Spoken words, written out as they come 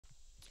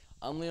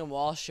I'm Liam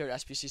Walsh here at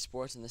SBC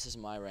Sports, and this is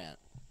my rant.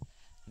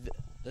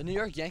 The New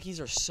York Yankees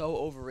are so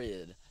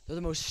overrated. They're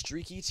the most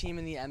streaky team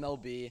in the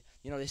MLB.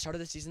 You know, they started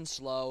the season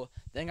slow,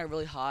 then got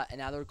really hot, and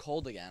now they're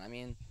cold again. I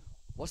mean,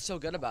 what's so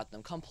good about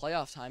them? Come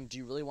playoff time, do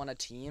you really want a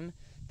team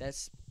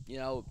that's,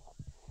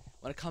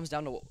 when it comes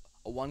down to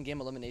a one-game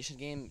elimination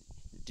game,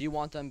 do you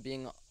want them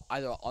being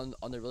either on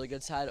the really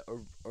good side or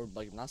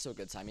like not so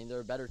good side? I mean,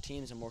 they're better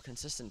teams and more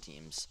consistent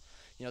teams.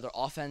 You know, their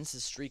offense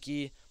is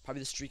streaky,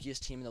 probably the streakiest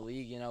team in the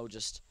league. You know,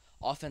 just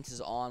offense is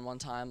on one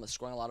time,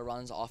 scoring a lot of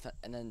runs,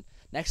 and then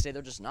next day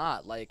they're just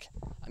not. Like,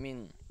 I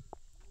mean,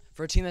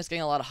 for a team that's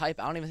getting a lot of hype,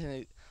 I don't even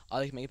think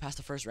they make it past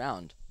the first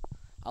round.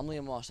 I'm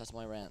Liam Walsh. That's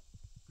my rant.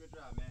 Good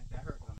job, man.